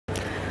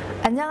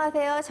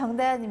안녕하세요.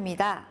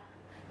 정다연입니다.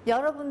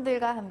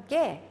 여러분들과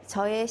함께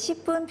저의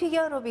 10분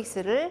피겨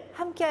에로빅스를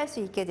함께 할 수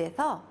있게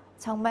돼서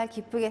정말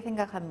기쁘게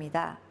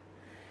생각합니다.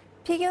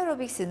 피겨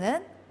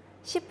에로빅스는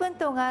 10분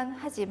동안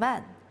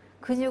하지만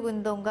근육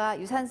운동과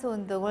유산소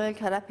운동을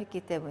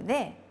결합했기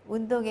때문에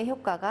운동의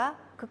효과가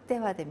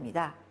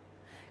극대화됩니다.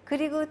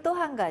 그리고 또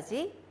한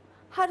가지,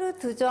 하루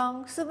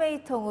 2정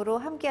수메이통으로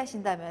함께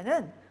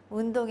하신다면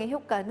운동의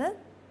효과는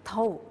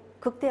더욱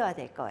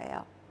극대화될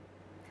거예요.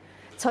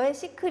 저의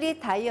시크릿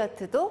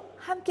다이어트도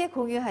함께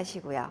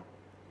공유하시고요.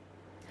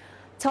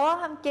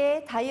 저와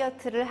함께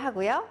다이어트를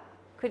하고요.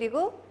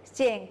 그리고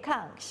健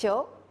康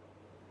쇼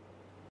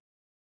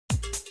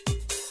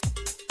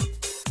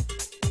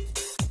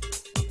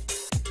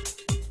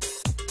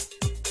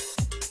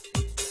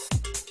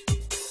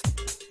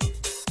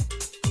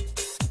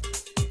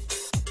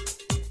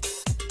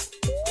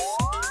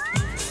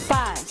5,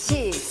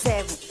 6,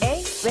 7,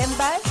 8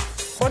 왼발,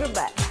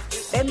 오른발,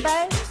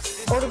 왼발,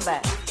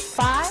 오른발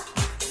 5,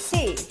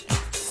 6,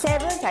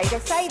 7 자 이제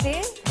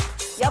사이드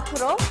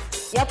옆으로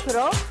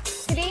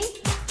 3,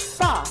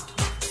 4,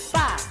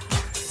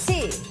 5,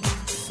 6,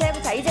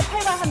 7 자 이제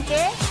팔과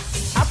함께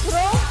앞으로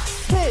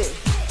 2,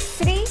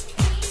 3,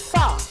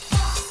 4,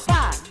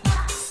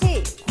 5,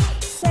 6,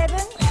 7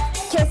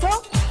 계속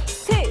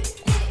 2,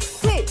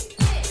 2,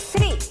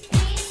 3,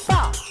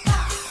 4,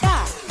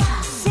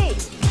 5, 6,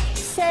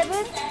 7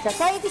 자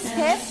사이드 스텝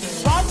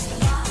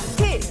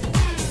 1, 2,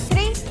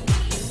 3,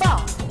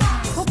 4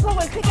 보폭을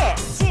크게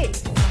 6,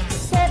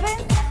 7,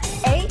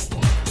 8,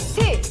 2,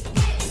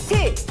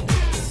 2,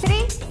 3,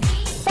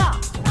 4,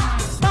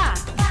 5,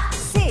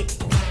 6,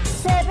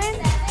 7,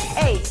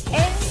 8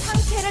 and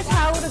상체를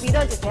좌우로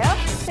밀어주세요.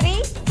 3,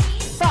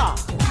 4,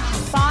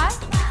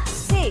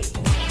 5, 6,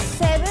 7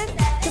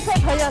 두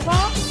팔 벌려서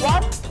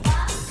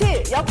 1,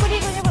 2 옆구리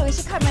근육을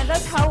의식하면서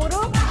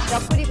좌우로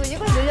옆구리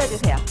근육을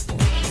늘려주세요.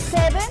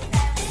 7,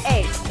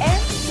 8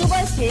 and 두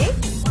번씩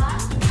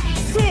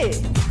 2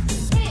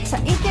 자,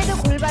 이때도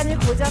골반을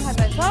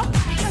고정하면서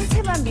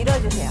상체만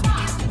밀어주세요.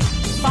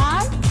 5,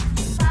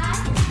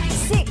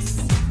 6,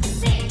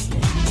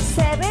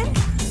 7,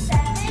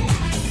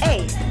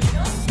 8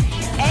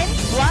 and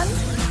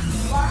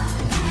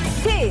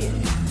 1, 2,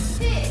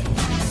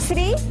 3,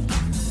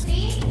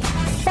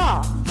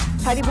 4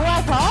 다리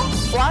모아서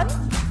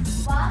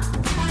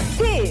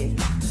 1, 2,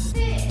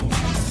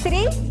 3,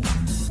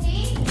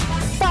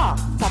 4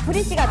 자,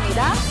 브릿지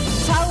갑니다.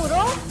 좌우로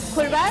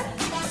골반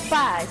 5,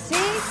 6,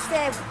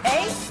 7,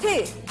 8,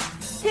 2,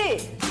 2,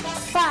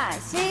 5,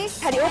 6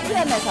 다리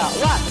오픈하면서 1,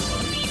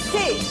 2,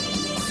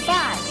 5,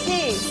 6,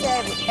 7,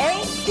 8,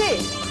 2,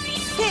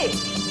 2,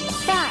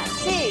 5,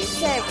 6,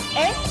 7,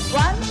 8,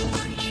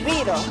 1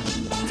 위로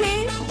 2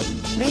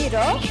 위로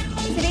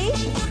 3,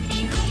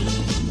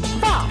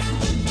 4,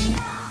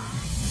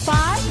 5,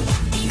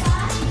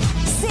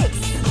 6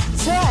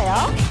 좋아요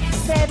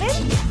 7,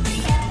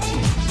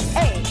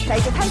 8 자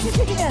이제 상체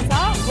숙이면서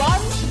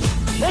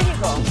 1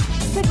 올리고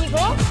숙이고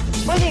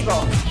올리고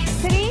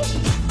 3,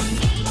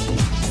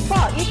 4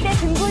 이때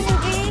등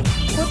근육이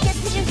곧게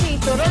펴질 수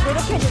있도록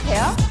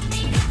노력해주세요.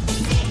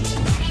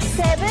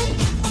 7,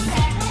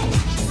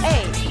 8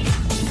 and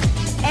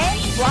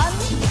 1,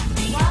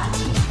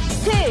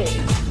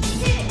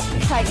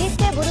 2 자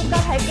이때 무릎과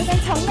발끝은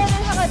정면을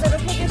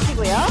향하도록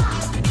해주시고요.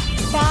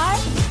 5,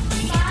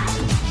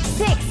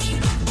 6,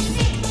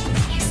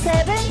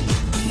 7,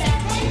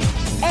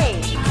 8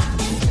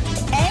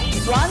 and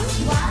 1,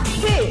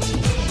 2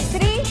 3,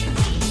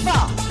 4,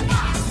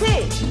 2,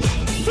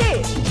 2,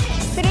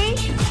 3,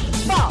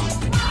 4,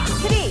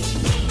 3,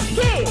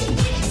 2,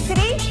 3,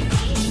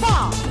 4,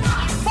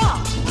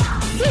 4,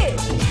 2,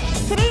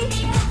 3,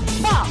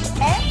 4,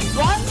 and 1,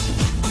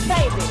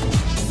 사이드,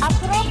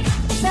 앞으로,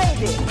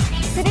 사이드,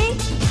 3,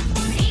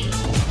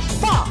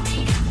 4,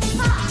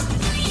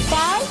 5,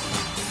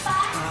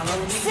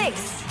 6,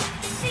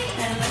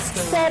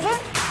 7,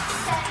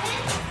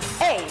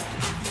 8,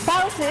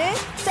 바운스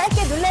짧게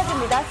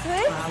눌러줍니다. 3,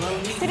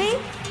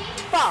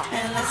 4,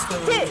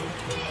 2,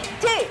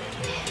 2,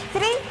 3,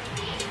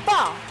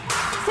 4,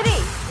 3,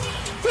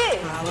 2,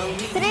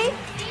 3,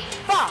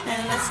 4,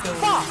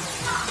 4,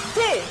 2,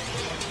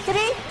 3,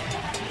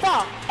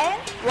 4,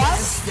 and 1,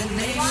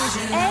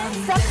 and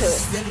circle.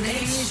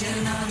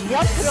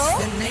 옆으로,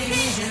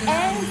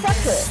 and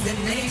circle.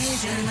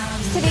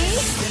 3,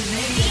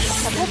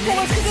 자, 보폭을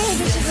크게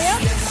해주시고요.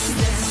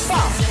 4,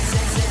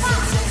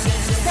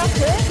 서클,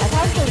 자,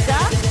 다음 동작.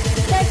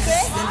 짧게,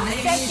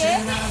 짧게,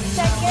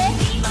 짧게,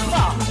 4.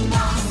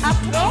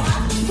 앞으로,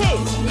 2,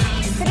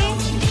 3,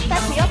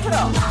 다시 옆으로.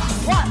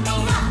 1,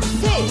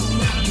 2,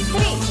 3,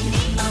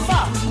 4,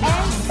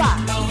 and 5,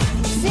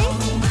 6,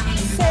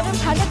 7,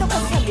 반대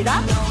똑같이 합니다.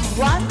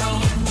 1,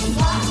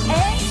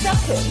 and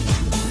서클.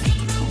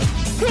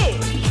 2,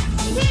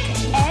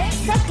 and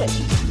서클.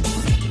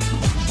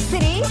 3,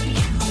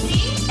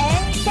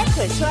 and 서클.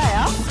 좋아요.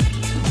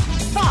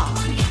 4,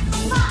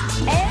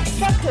 and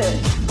서클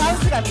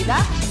바운스 갑니다.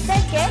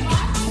 짧게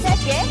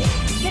짧게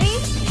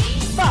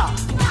 3, 4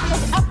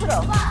 다시 앞으로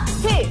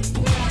 2,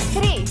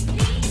 3,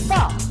 4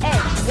 and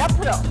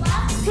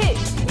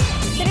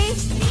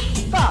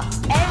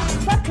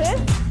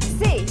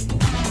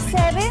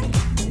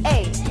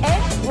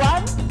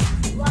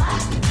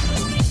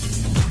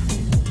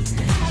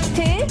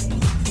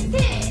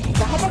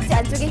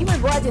양쪽에 힘을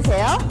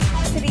모아주세요.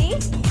 3,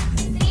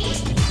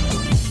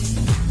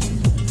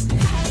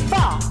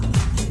 4.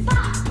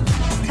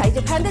 자,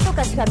 이제 반대쪽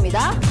같이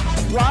갑니다.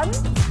 1,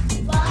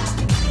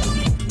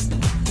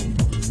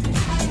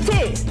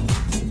 2,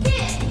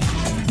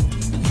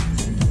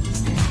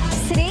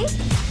 3,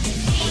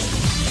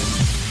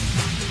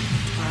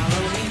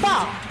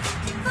 4.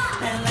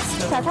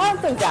 자,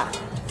 다음 동작.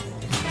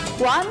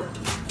 1,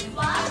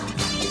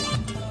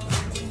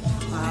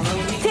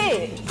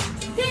 2,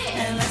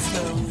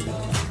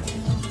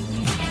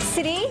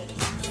 3.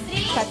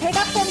 자,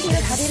 대각선 뒤로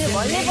다리를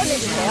멀리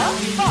보내주세요.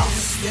 4.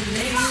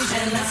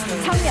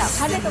 정면,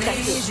 반대쪽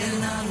같이. 1, 2,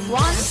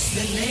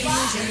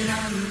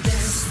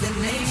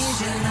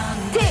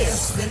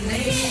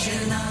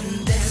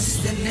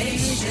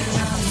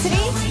 3,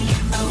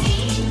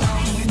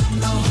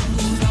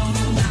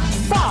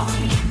 4.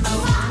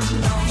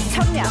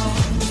 정면.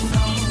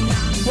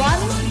 1,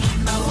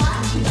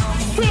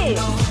 2.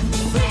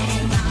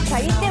 자,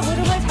 이때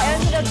무릎을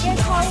자연스럽게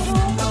좌우로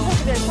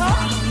굽혀주면서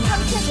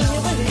상체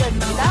근육을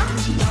늘려줍니다.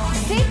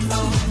 6,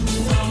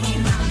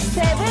 7,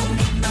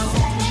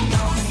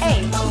 8,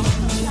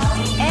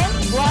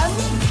 and 1.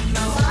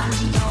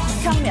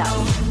 정면.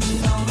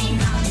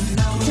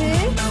 2,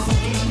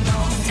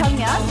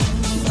 정면.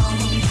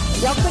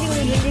 옆구리를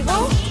늘리고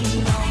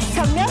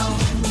정면.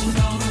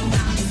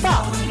 4.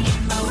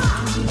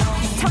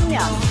 정면.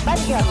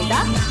 빠르게 갑니다.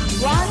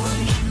 1,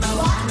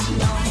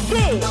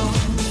 2,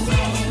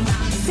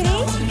 3,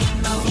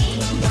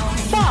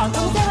 4.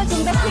 동작을 좀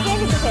더 크게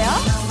해주세요.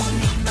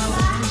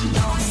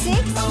 6,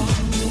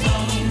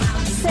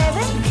 7,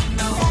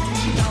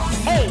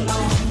 8,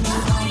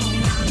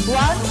 1.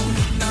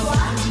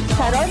 자,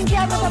 런지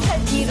하면서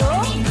팔 뒤로. 2,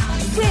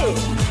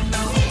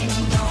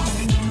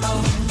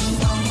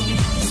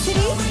 3,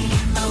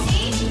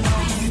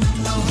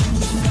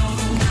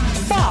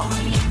 4.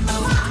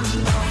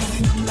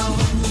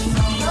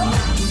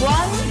 1,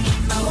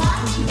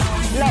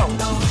 low.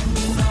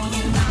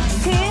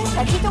 2. 자,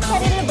 뒤쪽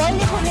다리를 멀리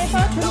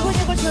보내서 등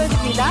근육을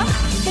조여줍니다.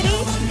 3.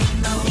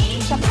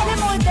 자, 팔을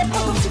모을 때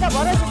팔꿈치가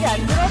멀어지지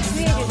않도록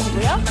주의해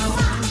주시고요.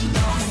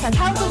 자,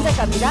 다음 동작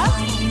갑니다.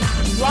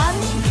 1,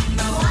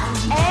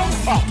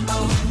 and up.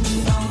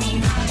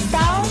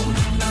 down,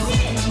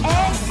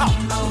 and up.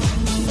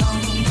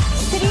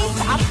 3. 자,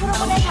 앞으로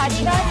보낸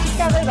다리가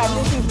직각을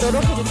만들 수 있도록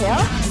해주세요.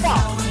 4.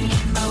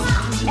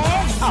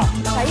 and up.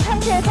 자, 이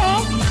상태에서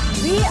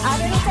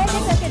위아래로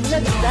짧게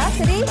눌러줍니다. 3,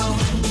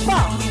 4,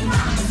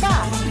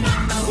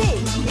 5, 6,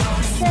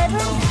 7.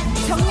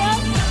 정면.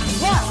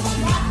 1,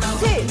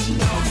 2,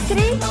 3,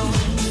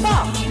 4,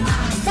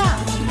 5,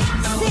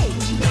 6,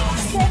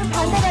 7.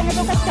 반대 방향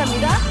똑같이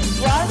갑니다.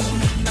 1,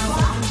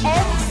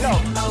 and low.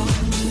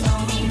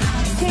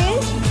 2,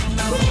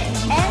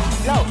 and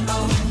low.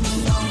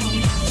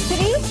 3,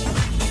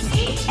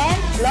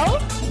 and low.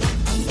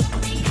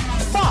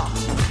 4,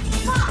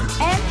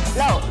 and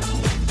low.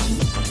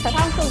 자,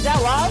 다음 동작.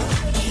 1.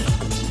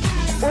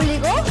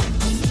 올리고,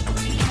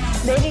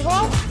 내리고,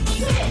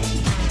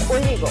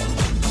 올리고.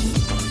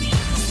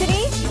 3,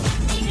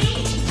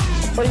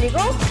 올리고,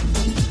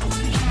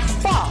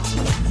 4.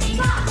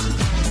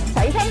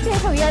 자, 이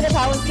상태에서 위아래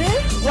바운스. 1,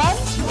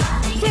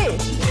 2,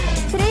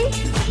 3,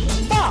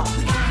 4,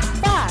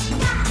 5,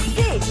 6,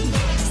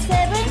 7.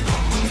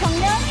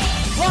 정면.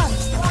 1,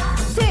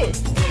 2,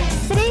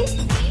 3,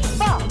 4,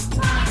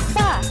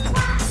 5,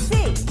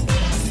 6,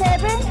 7,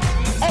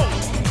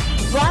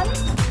 8. 1,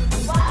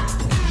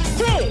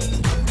 2,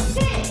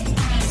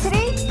 3,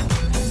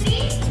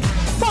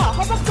 4.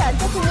 허벅지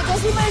안쪽 근육에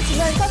힘을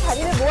주면서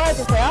다리를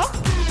모아주세요.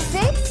 6,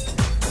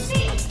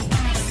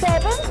 7,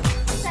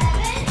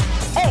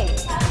 8,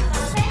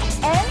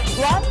 and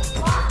 1,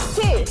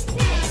 2,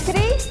 3,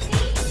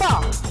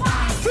 4,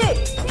 2,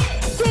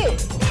 2,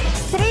 3,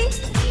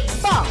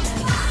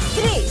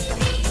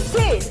 4, 3,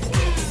 2,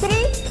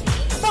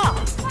 3, 4,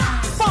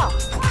 4,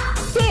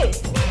 2,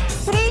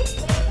 3,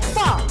 4,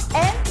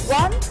 and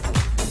 1,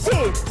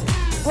 2,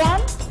 1,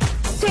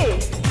 2,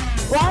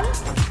 1,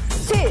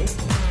 2,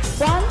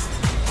 1,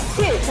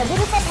 2. 자,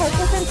 무릎과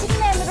발끝은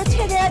측면으로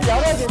최대한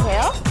열어주세요.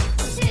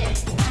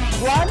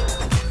 1,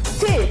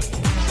 2,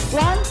 1.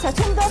 자,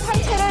 좀 더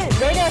상체를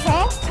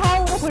내려서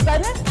좌우로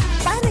골반을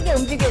빠르게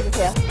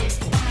움직여주세요.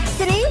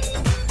 3,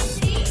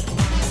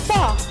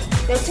 4.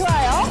 네,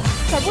 좋아요.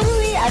 자, 무릎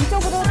위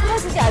안쪽으로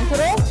틀어지지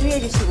않도록 주의해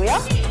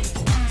주시고요.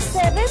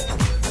 7, 8.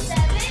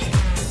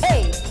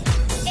 1,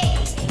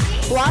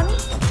 2, 5,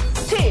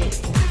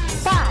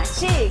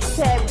 6,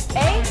 7,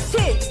 8.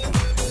 2,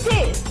 2,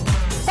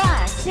 5,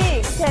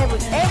 6, 7,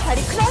 8. 다리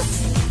크로스.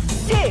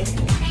 2,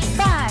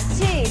 5,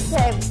 6, 7,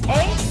 8.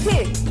 2,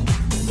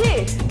 2,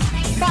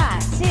 5,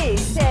 6,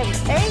 7,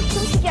 8.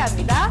 숨쉬게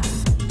합니다.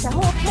 자,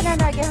 호흡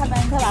편안하게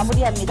하면서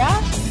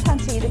마무리합니다.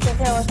 상체 이렇게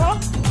세워서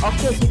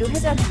어깨 뒤로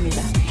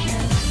회전합니다.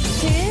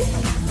 2.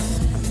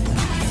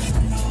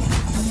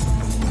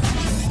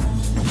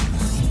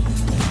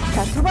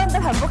 자, 두 번 더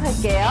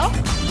반복할게요.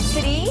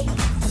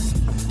 3.